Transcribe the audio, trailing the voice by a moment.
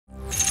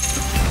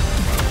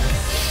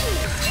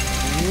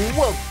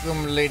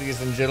Welcome, ladies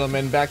and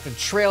gentlemen, back to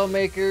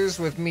Trailmakers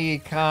with me,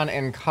 Khan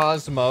and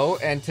Cosmo,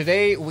 and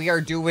today we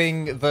are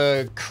doing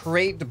the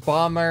Crate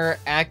Bomber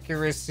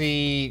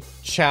Accuracy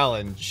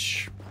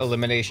Challenge,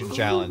 Elimination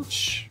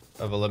Challenge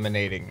of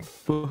eliminating.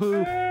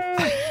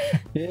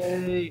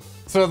 Yay!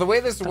 So the way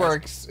this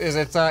works is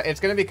it's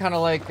gonna be kind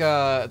of like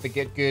the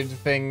Get Good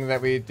thing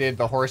that we did,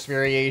 the horse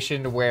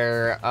variation,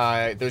 where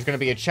there's gonna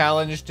be a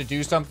challenge to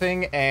do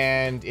something,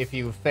 and if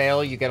you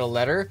fail, you get a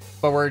letter.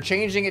 But we're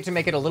changing it to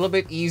make it a little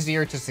bit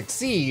easier to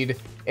succeed,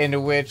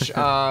 in which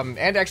and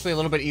actually a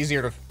little bit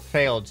easier to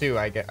fail too,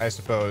 I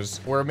suppose.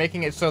 We're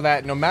making it so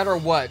that no matter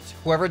what,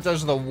 whoever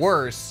does the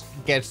worst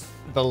gets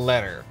the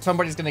letter.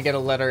 Somebody's gonna get a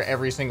letter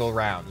every single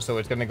round, so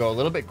it's gonna go a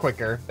little bit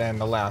quicker than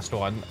the last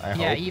one, I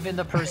hope. Yeah, even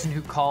the person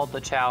who called the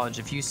challenge,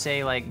 if you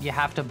say, like, you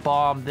have to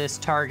bomb this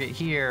target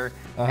here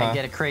and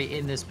get a crate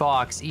in this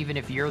box, even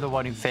if you're the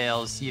one who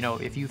fails, you know,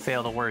 if you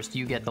fail the worst,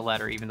 you get the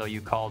letter even though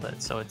you called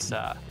it. So it's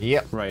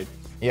Yep. Right.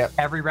 Yep.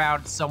 Every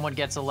round someone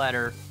gets a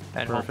letter,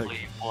 and Perfect. hopefully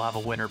we'll have a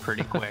winner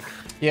pretty quick.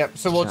 Yep.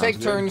 So we'll take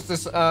Sounds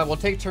turns. We'll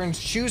take turns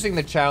choosing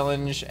the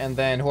challenge, and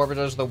then whoever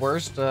does the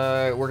worst,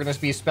 we're gonna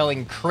be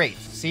spelling crate,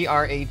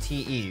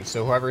 C-R-A-T-E.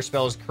 So whoever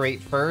spells crate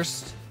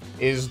first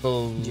is the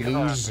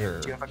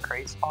loser. Do you have a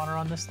crate spawner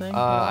on this thing?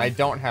 I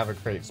don't have a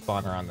crate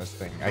spawner on this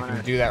thing. I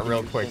can do that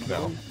real quick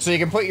though. So you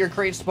can put your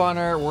crate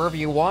spawner wherever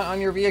you want on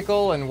your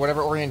vehicle and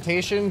whatever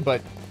orientation,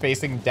 but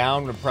facing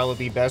down would probably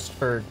be best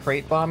for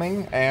crate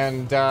bombing.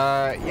 And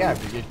yeah,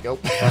 you go.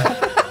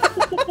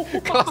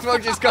 Cosmo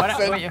just got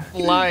sent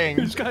flying.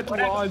 Just got What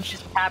happens launched. if you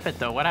just tap it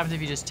though? What happens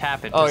if you just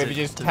tap it? Oh, Does if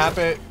you it- just does tap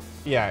it,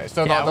 yeah.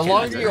 So Yeah, the okay,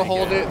 longer that's you very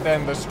hold good. it,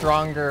 then the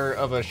stronger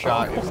of a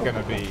shot it's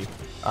gonna be.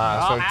 So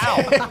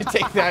ow.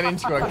 take that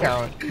into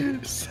account.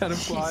 Instead of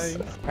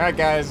flying. All right,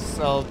 guys.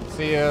 I'll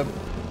see you.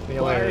 See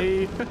you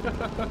later.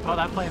 Bye. Oh,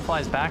 that plane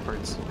flies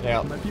backwards.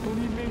 Yeah. My people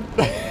need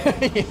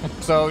me.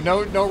 So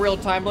no real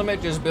time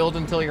limit. Just build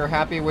until you're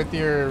happy with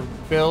your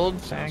build.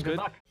 And good good.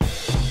 luck.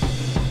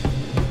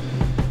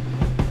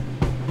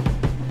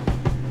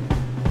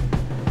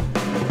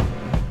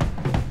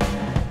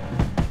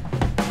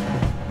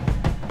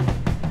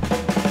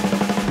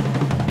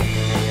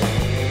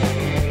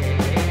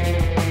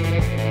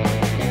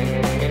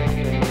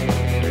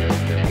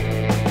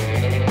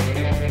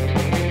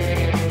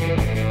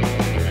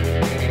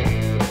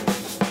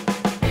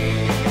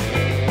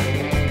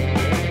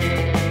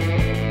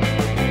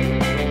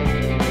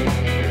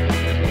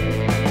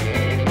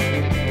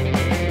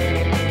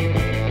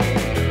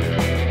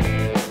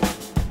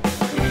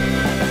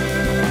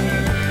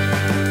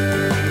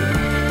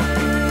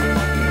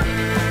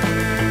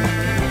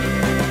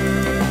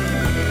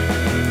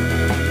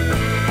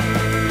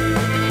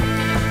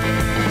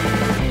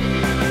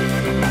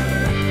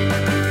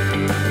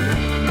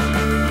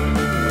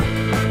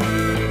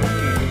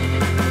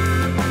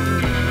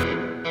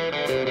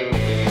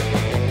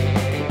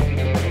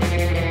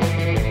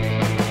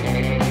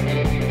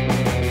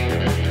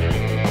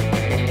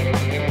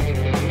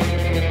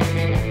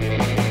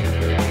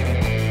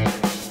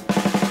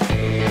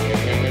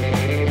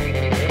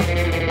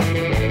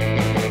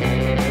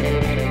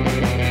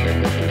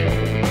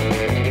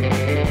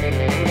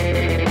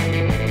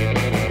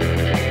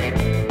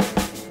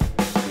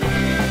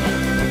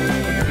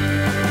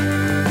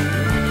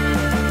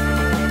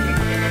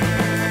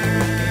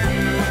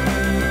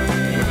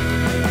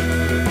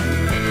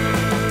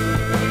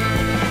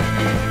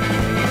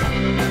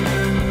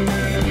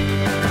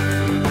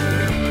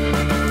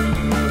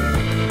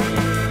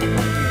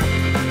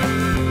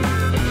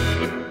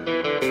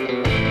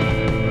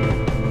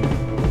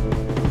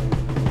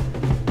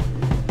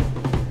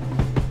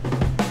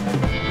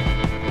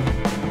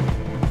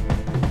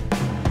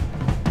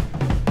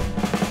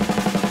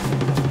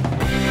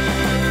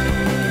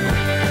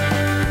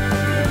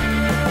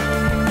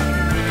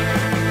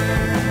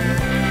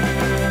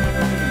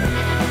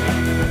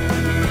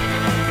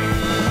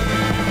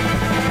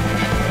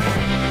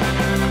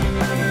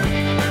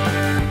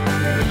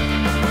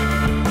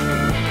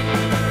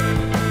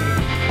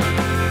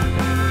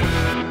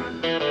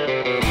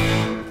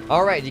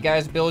 All right, you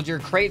guys build your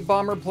crate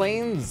bomber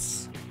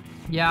planes.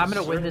 Yeah, I'm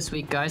gonna win this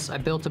week, guys. I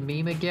built a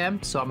meme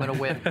again, so I'm gonna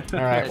win. All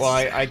right. Well,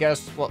 I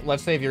guess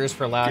let's save yours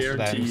for last then,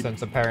 Guaranteed.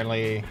 since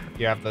apparently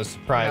you have the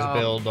surprise No.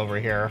 build over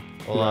here.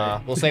 We'll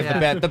Right. we'll save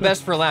the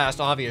best for last,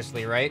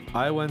 obviously, right?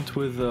 I went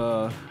with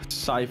a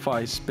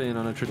sci-fi spin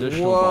on a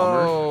traditional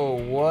bomber.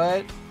 Whoa!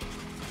 What?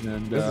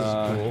 And, This is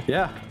cool.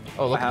 Yeah.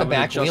 Oh, look I at have the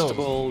back an wheels.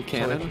 adjustable So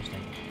cannon. interesting.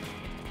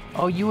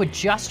 Oh, you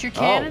adjust your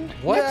cannon?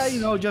 Oh, what? Yeah,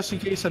 you know, just in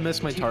case I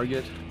miss my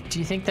target. Do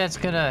you think that's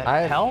gonna I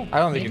help?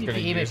 don't think Maybe it's gonna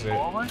if you aim use it.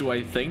 forward? Do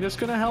I think that's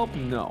gonna help?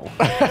 No.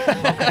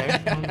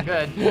 Okay,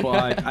 good.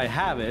 But I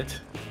have it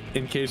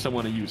in case I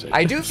want to use it.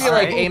 I do feel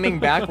like Alright. aiming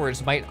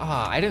backwards might.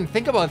 I didn't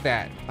think about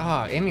that.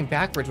 Aiming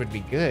backwards would be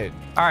good.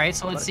 All right,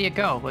 so let's see it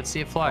go. Let's see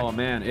it fly. Oh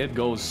man, it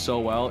goes so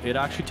well. It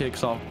actually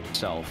takes off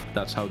itself.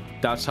 That's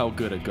how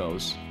good it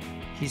goes.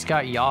 He's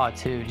got yaw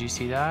too. Did you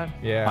see that?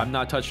 Yeah. I'm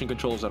not touching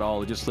controls at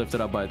all. It just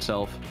lifted up by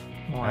itself.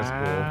 Wow. That's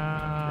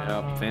cool.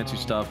 Yeah, fancy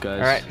stuff, guys.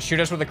 All right, shoot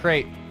us with a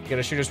crate. You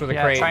gotta shoot us with a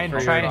crate try and for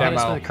hit your us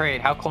demo. with a crate.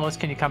 How close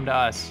can you come to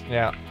us?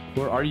 Yeah.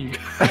 Where are you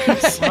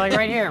guys? We're like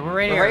right here. We're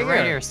right here. Right Right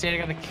here. here.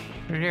 Standing on the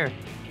right here.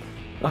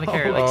 On the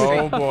carrier. Like Oh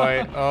straight.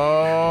 boy.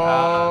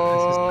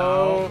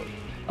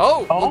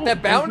 Oh, look,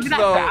 that bounce look at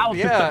though. that bounce.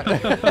 Yeah.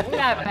 Look at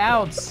that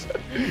bounce.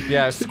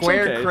 Yeah,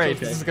 square okay, it's crates.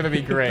 okay. This is gonna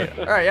be great.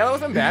 All right, yeah, that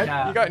wasn't bad.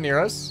 Yeah. You got near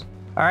us.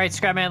 All right,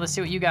 ScrapMan, let's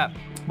see what you got.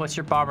 What's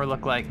your bomber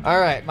look like? All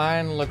right,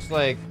 mine looks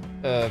like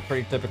a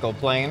pretty typical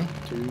plane.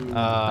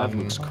 That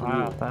looks cool.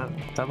 Wow,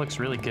 that looks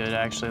really good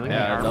actually. Look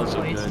Yeah, at it the armor does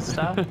look plates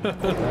and good.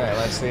 stuff. All right,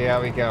 let's see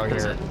how we go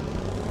Does here. it?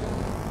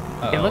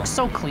 It looks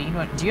so clean.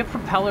 Do you have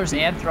propellers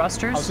and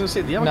thrusters? I was gonna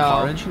say, do you have No. a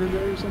car engine in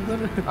there or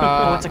something?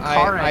 Oh, it's a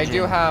car I do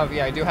engine. have,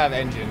 yeah, I do have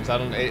engines. I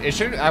don't. It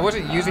should. I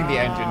wasn't using the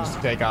engines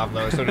to take off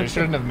though, so it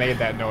shouldn't have made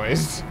that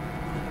noise.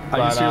 I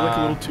just But, hear like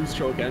a little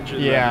two-stroke engine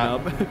yeah.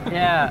 revving up.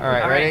 Yeah. All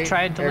right, ready?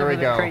 Try and Here deliver we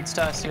the go. crate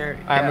to us here.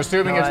 I'm Yeah,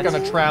 assuming no, it's that's-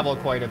 gonna travel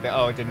quite a bit.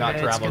 Oh, it did not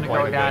it's travel gonna quite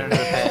go a down bit.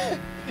 into the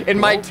pit. In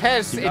my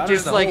test, You it got it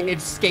just in the like hole.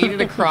 it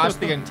skated across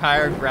the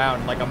entire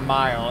ground like a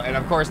mile, and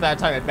of course that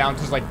time it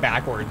bounces like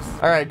backwards.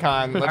 All right,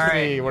 Con, let's All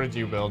right. see. What did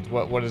you build?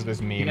 What does this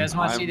mean? You guys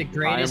want to see the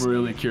greatest I'm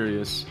really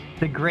curious.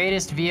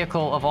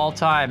 vehicle of all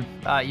time?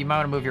 You might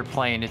want to move your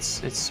plane.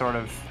 It's sort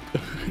of.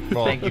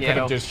 Well, Thank you could you.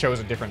 have just chose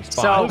a different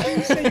So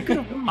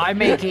spot. I'm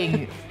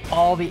making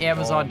all the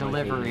Amazon Oh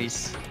my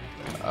deliveries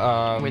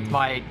So, with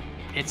my.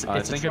 It's I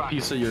a think a truck.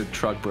 piece of your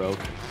truck broke.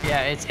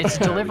 Yeah, it's a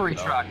delivery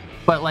truck.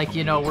 But like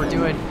we're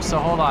doing. So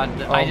hold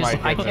on. Oh I my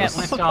can't goodness.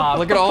 lift off.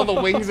 look at all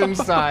the wings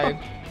inside.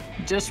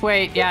 Just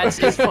wait. Yeah, it's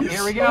full.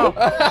 Here we go.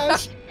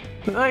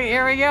 Look,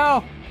 here we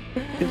go.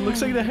 It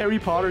looks like the Harry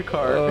Potter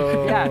car.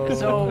 Yeah,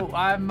 so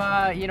I'm,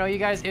 you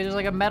guys, it was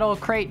like a metal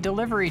crate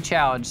delivery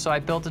challenge. So I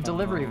built a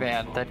delivery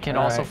van that can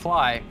All also right.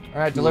 fly.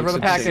 All right, deliver the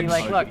Looks package.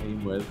 like, look.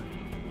 With.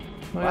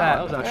 Look Wow, at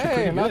that was that. actually Hey,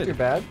 pretty not good. too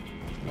bad.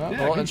 Well, Yeah,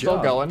 well, good it's still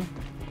job. going.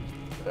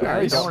 There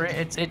we Nice. go. Don't worry,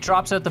 it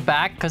drops out the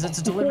back because it's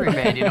a delivery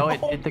van.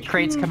 The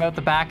crates come out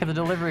the back of the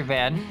delivery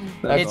van.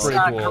 That's It's pretty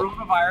cool.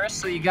 coronavirus,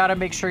 so you gotta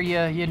make sure you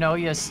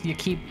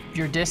keep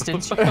your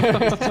distance.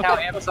 This is how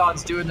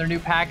Amazon's doing their new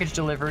package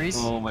deliveries.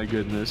 Oh my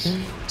goodness.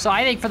 So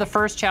I think for the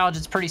first challenge,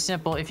 it's pretty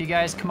simple. If you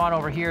guys come on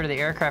over here to the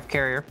aircraft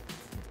carrier,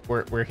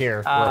 We're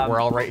here.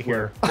 We're all right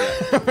here.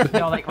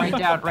 like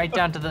right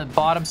down to the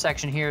bottom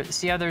section here.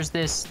 See how there's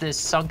this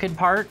sunken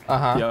part,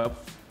 Uh-huh. Yep.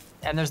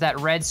 and there's that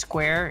red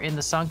square in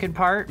the sunken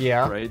part.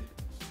 Yeah. Right.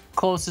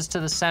 Closest to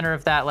the center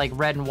of that like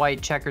red and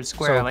white checkered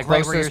square, So like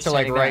right where you're closest to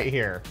like sitting right there.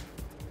 here.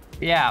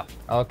 Yeah.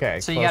 Okay.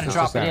 So you gotta closest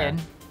drop to it center. in.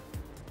 Well,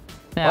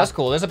 Yeah. that's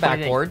cool. There's a What do you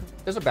think? backboard.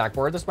 There's a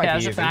backboard. This might Yeah,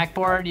 be there's easy. a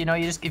backboard. You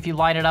just if you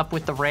line it up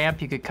with the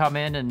ramp, you could come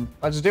in and.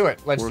 Let's do it.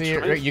 Let's Works see.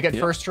 great. You get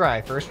Yep. first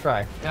try. First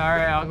try. All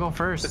right, I'll go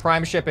first.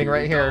 Prime shipping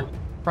right here.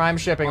 Prime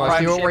shipping. Let's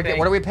Prime see what we're shipping.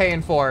 what are we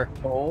paying for?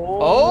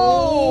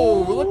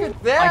 Oh, look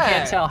at that. I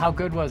can't tell. How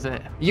good was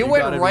it? You You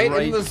went got it right in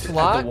right the at the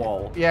slot.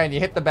 wall. Yeah, and you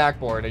hit the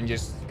backboard and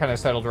just kind of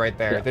settled right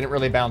there. Yeah. It didn't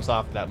really bounce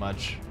off that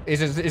much.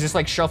 Is this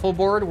like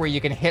shuffleboard where you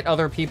can hit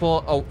other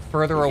people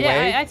further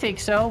away? Yeah, I think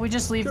so. We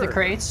just leave the Sure.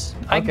 crates.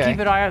 Okay.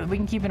 We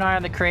can keep an eye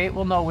on the crate.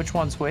 We'll know which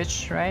one's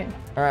which, right?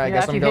 All right, I Yeah,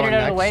 guess if I'm you going hit it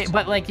out of the way, next.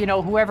 but like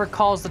whoever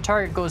calls the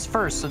target goes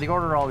first, so the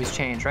order will always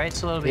change, right?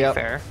 So it'll be Yep.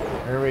 fair.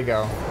 Here we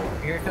go.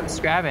 Here comes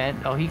ScrapMan.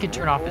 Oh, he can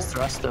turn off his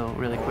thrust though,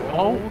 really quick.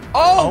 Oh,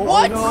 Oh,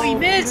 what? no. He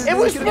missed. It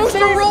was supposed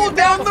to roll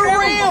down the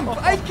ramp.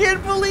 I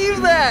can't believe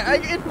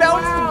that. It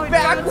bounced Wow, it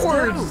bounced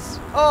backwards.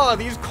 Oh,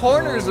 these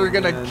corners are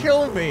gonna man.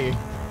 kill me.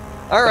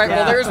 All right, well,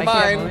 Yeah, there's I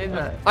can't mine. believe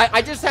it.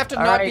 I just have to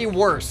All not right. be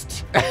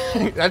worst.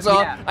 That's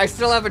all. Yeah. I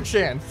still have a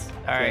chance.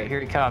 All right, here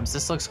he comes.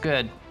 This looks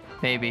good,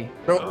 maybe,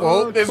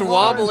 Oh, it's come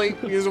on. wobbly.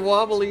 He's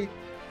wobbly.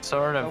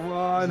 sort of. Come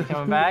on. Is he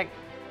coming back?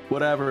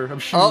 Whatever. I'm Oh,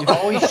 shooting.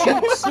 Oh, he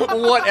shoots.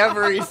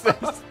 whatever he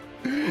says.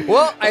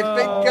 Well, I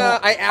think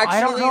I don't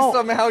actually know.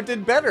 somehow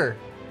did better.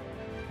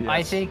 I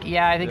Yes. think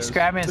Yes.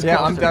 ScrapMan's Yeah,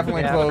 closer. I'm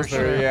definitely Yeah, for closer.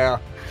 sure. Yeah.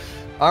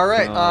 All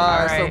right.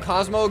 All So right.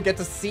 Cosmo gets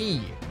a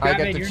C. I Scrapman,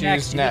 get to you're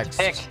choose next.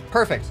 You get to pick.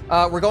 Perfect.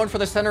 We're going for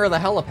the center of the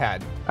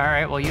helipad. All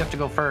right, well, you have to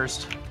go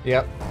first.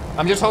 Yep.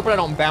 I'm just hoping I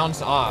don't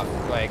bounce off.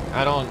 Like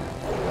I don't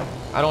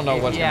know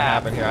what's gonna Yeah.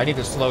 happen here. I need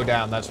to slow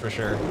down. That's for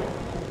sure.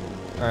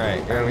 All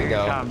right. Here we Here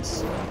go. it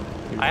comes.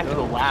 I have to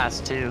go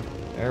last too.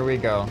 There we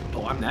go.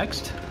 Oh, I'm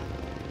next.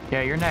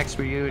 Yeah, you're next.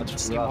 Were you That's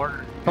just the rough.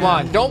 order? Come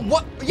on. Don't.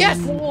 What? Yes.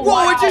 Whoa, Whoa! It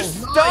wow,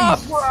 just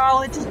stopped.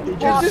 Wow, it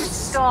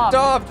just stopped.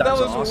 That That's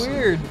was awesome.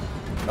 weird.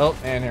 Oh,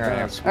 and here I am.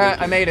 That's All right,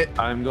 I wicked. made it.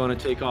 I'm going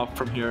to take off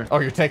from here. Oh,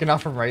 you're taking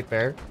off from right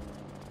there.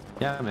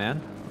 Yeah, man.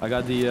 I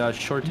got the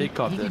short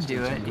takeoff He can do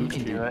distance it. on He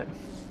can do it.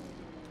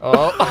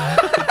 Oh.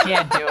 He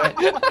can't do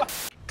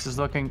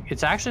it.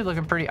 It's actually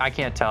looking pretty. I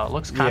can't tell. It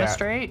looks kind of Yeah.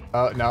 straight.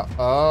 Oh no.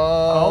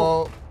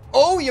 Oh.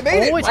 Oh, you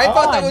made Oh, it. it's I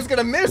thought that on. was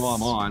gonna miss. Well,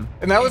 I'm on.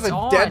 And that was It's a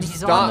on. dead He's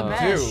stop on the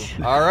too. mesh.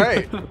 All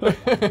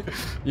right.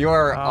 You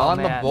are Oh, on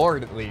the man.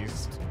 board at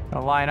least.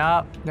 Gonna line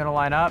up. Gonna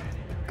line up.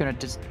 Gonna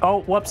just.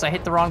 Oh, whoops! I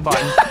hit the wrong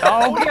button.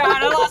 Oh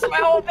God! I lost my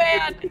whole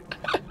band.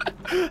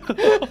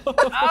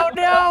 Oh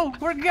no!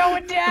 We're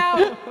going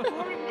down.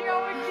 We're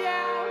going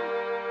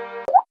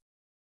down.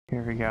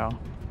 Here we go.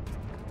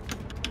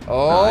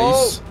 Oh.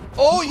 Nice.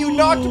 Oh, you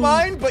knocked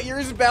mine, but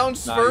yours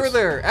bounced Nice.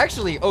 further.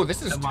 Actually, oh,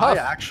 this is tough.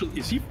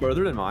 Is he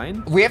further than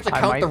mine? We have to I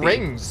count might the be.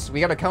 rings. We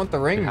gotta count the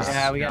rings.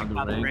 Yeah, we gotta Count the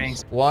count the rings.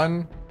 rings.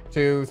 1,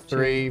 2,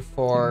 3,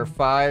 4,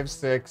 5,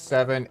 6,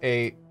 7,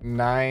 8,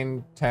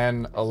 9,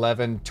 10,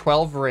 11,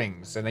 12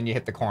 rings, and then you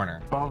hit the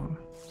corner.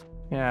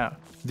 Yeah.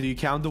 Do you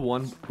count the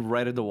one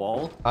right at the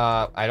wall?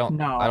 I don't.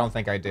 No. I don't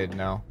think I did.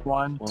 No.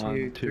 1, 1,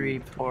 2, 2. 3,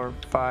 4,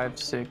 5,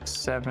 6,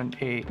 7,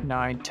 8,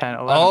 9, 10,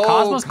 11. Oh,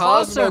 Cosmo's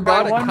closer by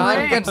got it. one Con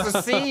ring. gets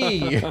the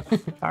C.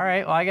 All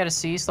right, well, I got a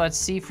C, so that's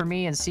C for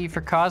me and C for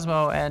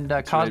Cosmo. And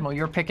Cosmo,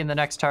 you're picking the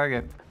next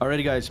target.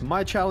 Alrighty, guys.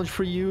 My challenge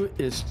for you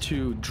is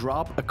to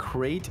drop a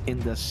crate in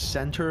the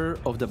center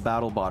of the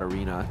BattleBot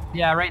arena.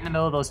 Yeah, right in the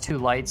middle of those two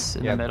lights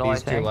in Yeah, the middle,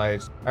 these I think. two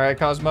lights. All right,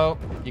 Cosmo,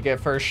 you get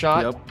first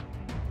shot. Yep.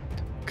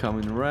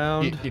 Coming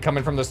around. You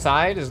coming from the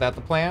side? Is that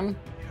the plan?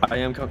 I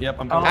am coming. Yep,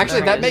 I'm Oh, coming.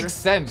 Actually, there that it is. makes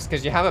sense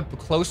because you have a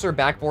closer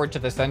backboard to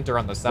the center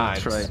on the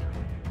sides. That's right.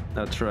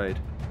 That's right.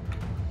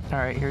 All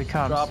right, here he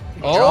comes. Drop.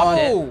 He dropped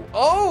it. Oh,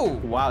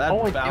 oh, Wow, that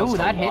Oh, bounced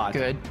that a hit lot.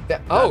 good.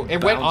 oh! That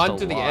It went bounced a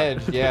onto the lot.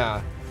 edge.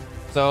 Yeah.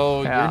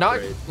 So Yeah. you're not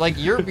Great. like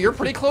you're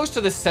pretty close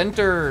to the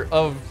center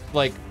of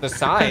like the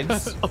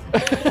sides.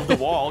 Of the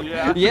wall,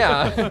 yeah.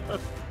 Yeah.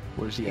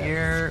 Where's he at?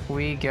 Here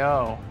we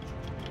go.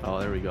 Oh,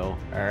 there we go.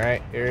 All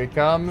right, here he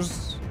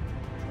comes.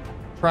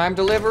 Prime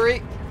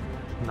delivery.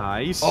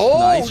 Nice. Oh,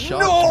 nice shot.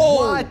 no!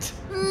 What?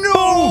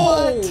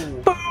 No!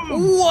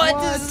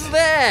 What is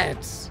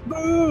that?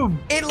 Boom!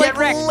 It like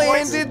wrecked,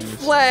 boys. landed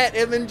flat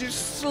and then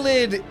just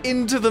slid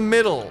into the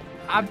middle.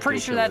 I'm pretty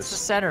sure that's the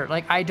Ridiculous. center.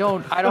 Like I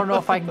don't know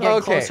if I can get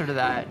Okay. closer to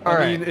that. All I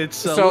right. mean,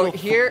 it's a so little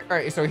here, all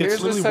right. So here's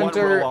the literally one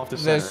center. row off the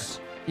This,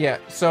 yeah.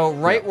 So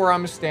right where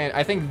I'm standing,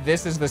 I think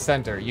this is the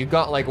center. You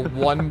got like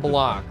one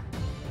block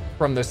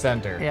from the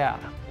center. Yeah.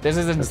 This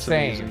is That's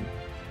insane. amazing.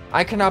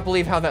 I cannot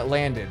believe how that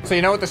landed. So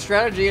you know what the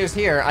strategy is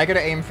here? I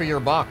gotta aim for your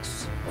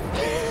box.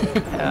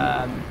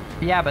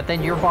 Yeah, but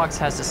then your box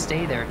has to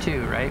stay there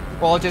too, right?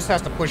 Well, it just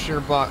has to push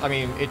your box. I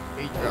mean, it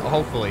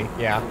hopefully,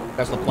 yeah.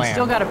 That's the You plan.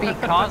 still got to beat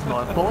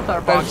Cosmo. If both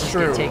our That's boxes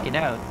true. get taken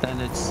out,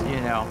 then it's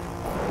All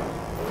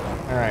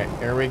right,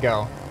 here we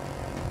go.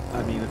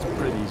 I mean, it's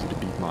pretty easy to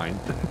beat mine.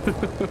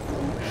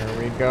 Here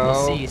we go.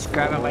 We'll see.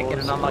 ScrapMan might get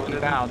an unlucky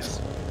bounce.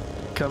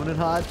 Coming in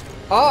hot.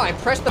 Oh, I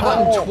pressed the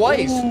button Oh,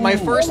 twice. My ooh.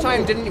 first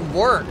time didn't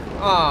work.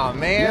 Oh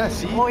man. Yeah,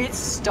 see? Oh, it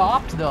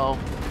stopped though.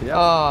 Yeah.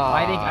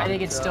 I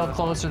think it's still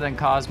closer than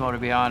Cosmo, to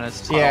be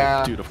honest. Yeah.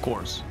 Oh, dude, of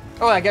course.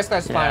 Oh, I guess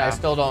that's fine. I Yeah.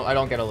 still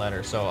don't get a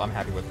letter, so I'm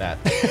happy with that.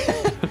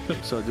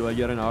 So do I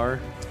get an R?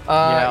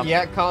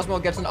 Yeah, Cosmo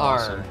gets an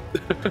Awesome.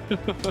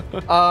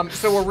 R.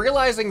 So we're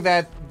realizing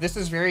that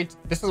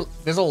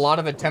there's a lot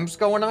of attempts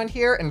going on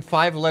here, and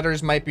 5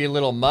 letters might be a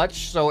little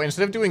much. So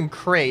instead of doing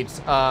crates,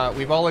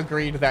 we've all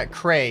agreed that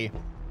cray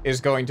is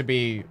going to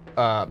be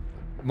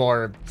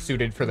more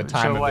suited for the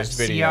time So of this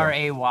video.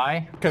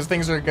 C-R-A-Y? Because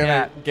things are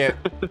gonna get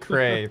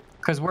cray.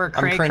 Because we're I'm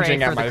cray cringing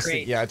cray at for the my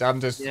crate. yeah. I'm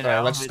just You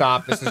know, let's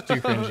stop. This is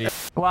too cringy.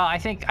 Well, I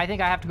think I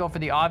have to go for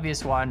the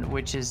obvious one,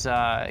 which is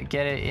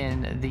get it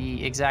in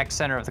the exact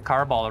center of the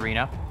carball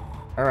arena.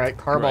 All right,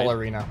 carball Right.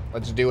 arena.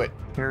 Let's do it.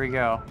 Here we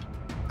go.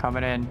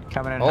 Coming in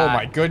Oh hot.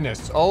 my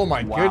goodness. Oh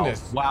my Wow.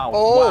 goodness. Wow.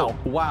 Oh.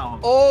 Wow.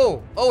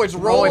 Wow. Oh, it's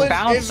rolling.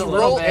 bounced It's a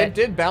little bit. It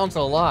did bounce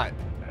a lot.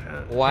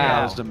 That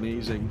Wow. was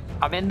amazing.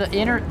 I'm in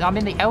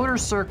the outer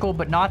circle,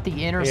 but not the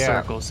inner Yeah.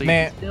 circle, so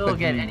Man, you can still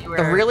get anywhere.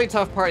 The really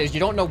tough part is you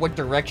don't know what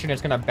direction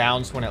it's gonna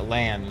bounce when it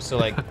lands. So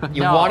like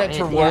you No, want it to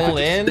it- roll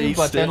yeah. in, Stay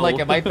but then like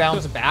still. it might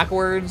bounce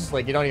backwards.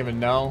 Like you don't even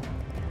know.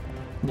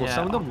 Well, Yeah.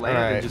 some of them land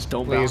All right, and just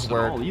don't please bounce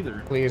work. at all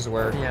either. Please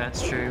work. Yeah,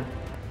 it's true.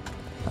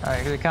 All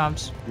right, here it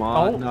comes. Come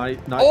on, Oh. nice.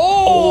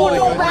 Oh, what a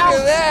look good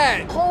at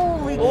that!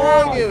 Holy Look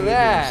at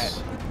that!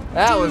 goodness.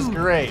 That was Dude.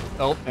 great.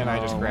 Oh, and I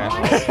just Oh,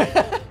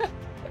 crashed.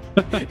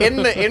 In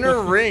the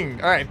inner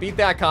ring. All right, beat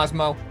that,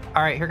 Cosmo.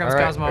 All right, here comes All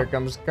right, Cosmo. here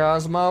comes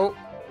Cosmo.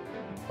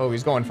 Oh,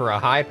 he's going for a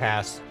high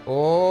pass.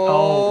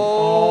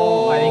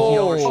 Oh, I think he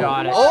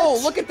overshot it. Oh,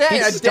 look at that.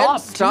 It A dead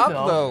stopped, too, stop,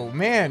 though. though.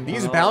 Man,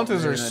 these Oh,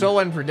 bounces are man. so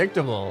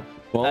unpredictable.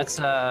 Well, That's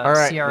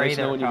right, CRA nice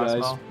there, knowing you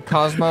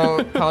Cosmo.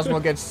 guys. Cosmo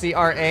gets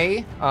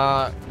CRA,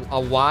 a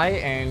Y,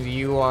 and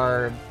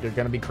you're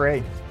gonna be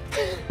Cray.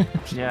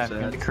 Yeah,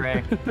 Sad. the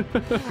cray.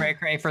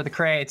 Cray for the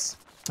crates.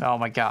 Oh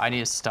my god, I need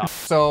to stop.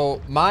 So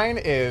mine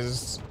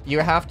is you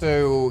have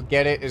to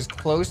get it as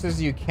close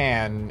as you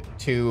can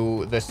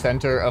to the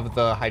center of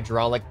the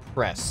hydraulic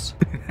press.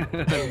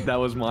 that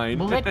was mine.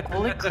 Will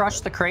it crush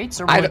the crates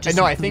or will I it just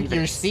no, I think leave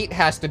your it? seat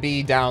has to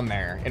be down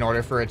there in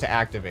order for it to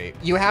activate.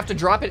 You have to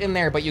drop it in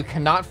there, but you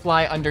cannot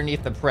fly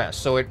underneath the press,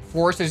 so it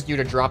forces you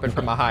to drop it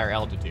from a higher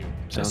altitude.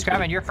 Sounds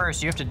ScrapMan, good. you're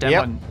first. You have to demo.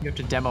 Yep. You have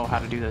to demo how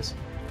to do this.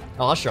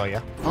 Oh, I'll show you.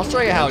 I'll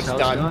show you how it's How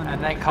it's done. done.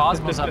 And then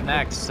Cosmo's up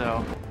next.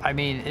 So, I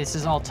mean, this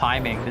is all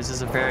timing. This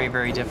is a very,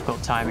 very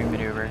difficult timing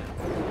maneuver.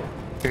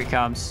 Here he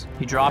comes.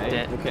 He dropped Okay,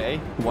 it.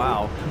 okay.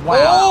 Wow. Wow.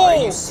 Are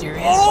Oh! you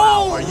serious? Oh,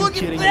 Wow. Are you look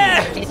kidding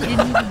at me?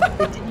 that!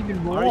 It didn't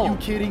even roll. Are you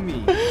kidding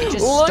me? It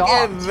just Look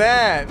stopped. at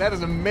that! That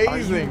is Are you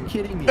amazing.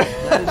 kidding me?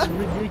 That is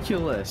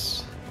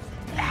ridiculous.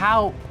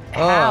 How?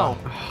 How?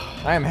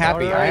 I am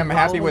happy. All right, I am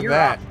happy with You're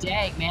that. up.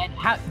 Dang, man.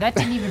 How, that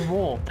didn't even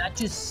roll. That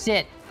just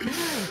sit.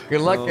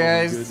 Good luck, Oh,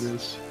 guys.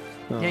 goodness.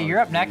 Yeah, Oh, you're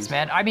up next, geez.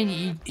 man. I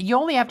mean, you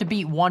only have to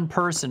beat one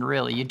person,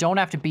 really. You don't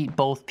have to beat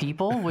both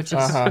people, which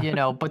is, you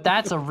know, but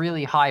that's a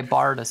really high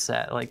bar to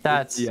set. Like,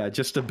 that's... Yeah,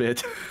 just a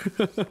bit.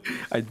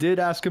 I did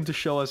ask him to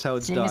show us how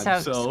it's Seeing done, as how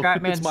so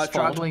ScrapMan's it's my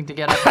struggling to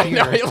get up I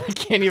know, here. I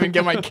can't even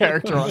get my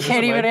character on You this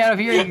can't even ledge. get out of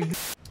here.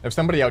 If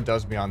somebody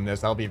outdoes me on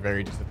this, I'll be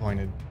very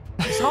disappointed.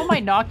 Someone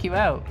might knock you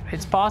out.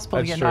 It's possible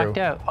to That's get true. knocked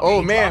out.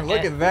 Oh, you man, caught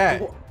look it. at that.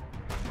 Come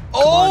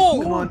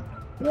Oh!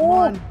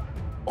 on.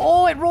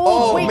 Oh, it rolled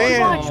Oh, way man.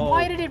 too much.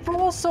 Why did it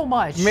roll so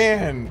much?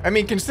 Man, I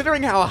mean,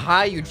 considering how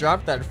high you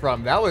dropped that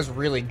from, that was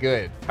really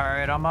good. All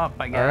right, I'm up,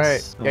 I All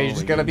guess. right, yeah, you Oh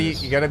just my gotta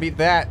goodness. you gotta beat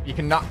that. You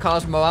can knock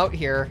Cosmo out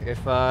here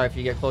if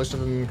you get closer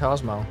than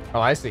Cosmo. Oh,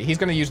 I see. He's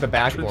gonna use the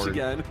Trips backboard.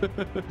 again.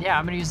 Yeah,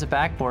 I'm gonna use the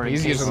backboard. in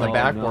He's case, using the like,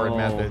 backboard no.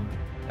 method.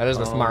 That is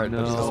the Oh, smart.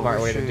 That's the no.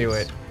 smart way to do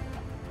Overshoots.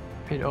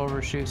 it. It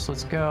overshoots.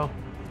 Let's go.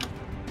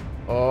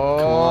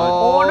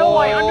 Oh. Oh no,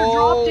 I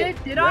underdropped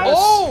it. Did I? Yes.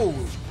 Oh.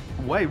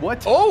 Wait,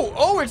 what?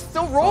 Oh, it's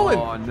still rolling.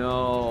 Oh,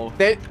 no.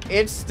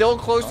 It's still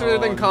closer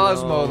than Oh,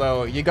 Cosmo no.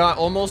 though. You got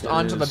almost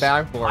onto the is.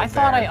 backboard. I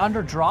thought there. I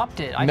underdropped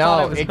it. I no, thought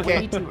I was it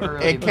way kept too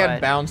early. it kept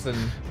but... bouncing.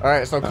 All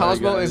right, so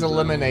Cosmo guys, is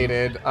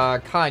eliminated.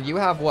 Khan, you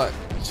have what?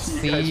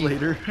 See you guys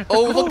later.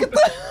 Oh, look at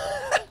that.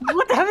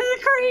 What the hell is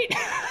it great?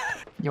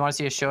 You want to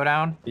see a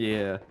showdown?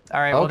 Yeah. All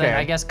right, well then Okay.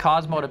 I guess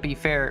Cosmo, to be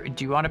fair,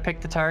 do you want to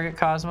pick the target,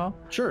 Cosmo?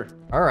 Sure.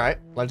 All right,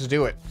 let's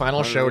do it.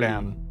 Final Alrighty.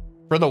 showdown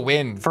for the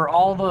win. For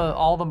all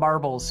the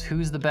marbles,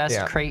 who's the best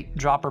Yeah. crate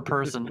dropper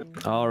person?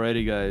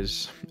 Alrighty,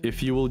 guys.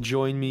 If you will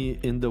join me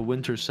in the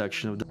winter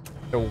section of the...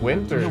 The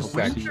winter The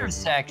section. winter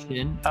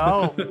section.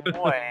 Oh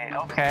boy.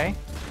 Okay.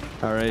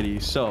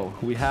 Alrighty, so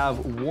we have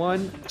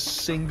one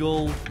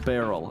single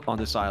barrel on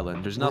this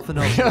island. There's nothing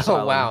else on this Oh,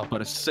 island wow.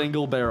 but a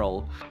single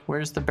barrel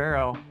Where's the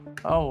barrel?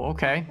 Oh,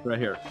 okay. right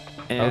here.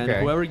 And Okay.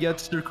 whoever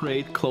gets their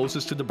crate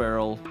closest to the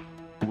barrel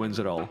wins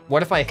it all.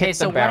 What if I Okay, hit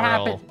so the what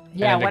barrel? happened-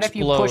 yeah, and it what if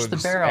you push the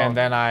explodes, barrel? And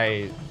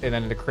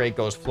then the crate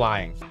goes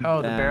flying. Oh,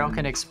 the barrel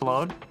can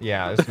explode.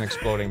 Yeah, it's an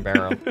exploding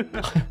barrel.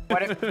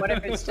 What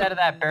if instead of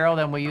that barrel,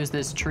 then we use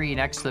this tree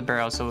next to the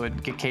barrel so it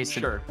would get cased?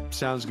 Sure,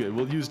 sounds good.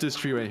 We'll use this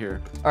tree right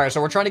here. All right, so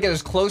we're trying to get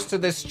as close to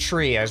this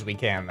tree as we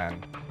can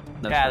then.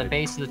 That's Yeah, right. the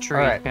base of the tree.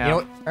 All right, yeah. you know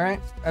what? All right,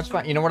 that's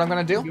fine. You know what I'm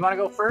gonna do? You want to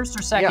go first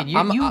or second?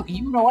 Yeah,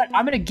 you know what?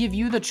 I'm gonna give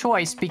you the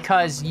choice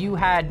because you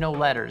had no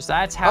letters.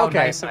 That's how Okay.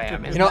 nice I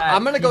am. You Isn't know, that-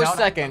 I'm gonna you go know,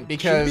 second Should be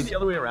because the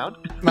other way around.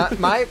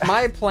 my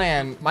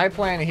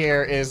plan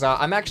here is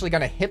I'm actually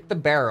gonna hit the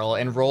barrel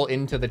and roll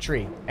into the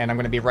tree, and I'm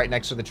gonna be right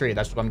next to the tree.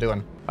 That's what I'm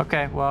doing.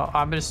 Okay, well,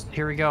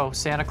 here we go.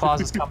 Santa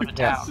Claus is coming to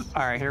town.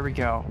 All right, here we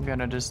go. I'm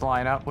gonna just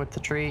line up with the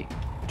tree.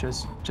 Oh,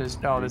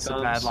 this is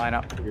a bad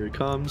lineup. Here it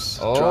comes.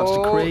 Oh, Drops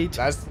the crate.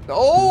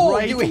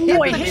 Right you hit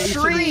Oh, I the hit the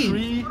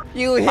tree.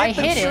 You hit I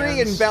the hit it. tree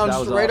and That bounced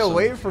was right awesome.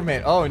 away from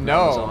it. Oh That was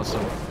no.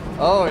 awesome.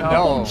 Oh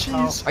no.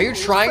 jeez. Are you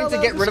trying to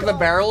get rid of the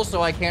barrel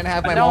so I can't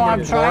have my No,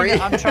 moment of glory?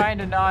 I'm trying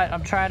to not.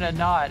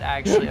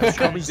 Actually, I'm trying to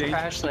Probably just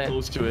crash dangerously land.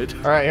 close to it.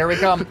 All right, here we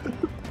come.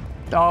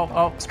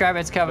 Oh,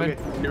 ScrapMan's coming.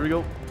 Okay, here we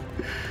go.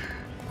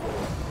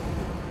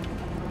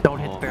 Don't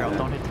hit the barrel.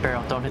 Don't hit the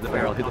barrel. Don't hit the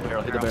barrel. Hit the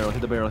barrel, hit the barrel,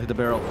 hit the barrel, hit the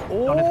barrel.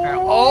 Don't hit the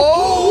barrel.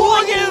 Oh,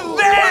 look at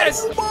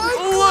this!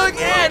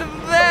 Look at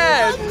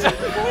that!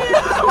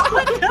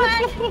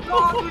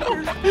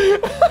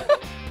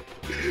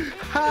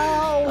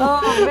 How?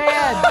 Oh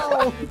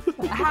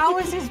man! How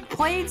is his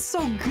plane so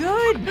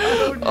good?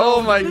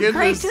 Oh my The crate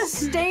goodness. just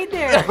stayed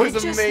there. That was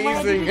It just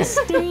landed amazing. and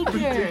stayed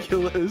there.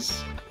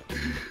 Ridiculous.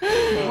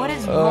 What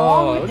is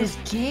wrong Oh, with this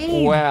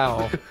game?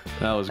 Wow.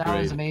 That was That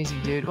great. was amazing,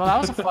 dude. Well,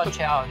 that was a fun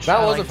challenge. That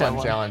I was a liked that fun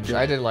one. challenge.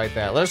 I did like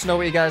that. Let us know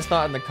what you guys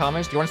thought in the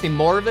comments. Do you want to see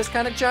more of this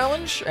kind of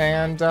challenge?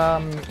 And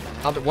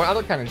what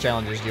other kind of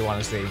challenges do you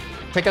want to see?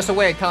 Take us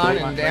away, Khan,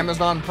 and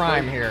Amazon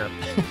Prime here.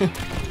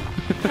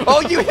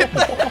 Oh, you hit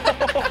that!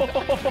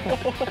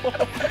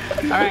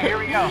 All right, here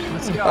we go.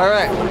 Let's go. All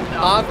right,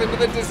 off into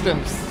the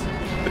distance.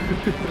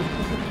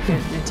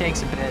 It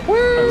takes a bit. Woo!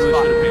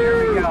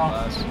 Here we go.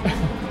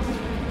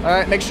 All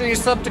right, make sure you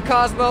sub to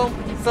Cosmo,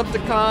 sub to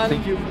Khan,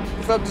 Thank you.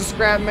 sub to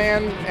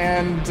ScrapMan,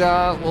 and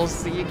we'll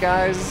see you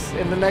guys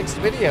in the next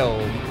video.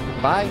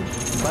 Bye.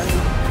 Bye.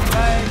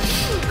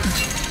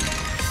 Bye.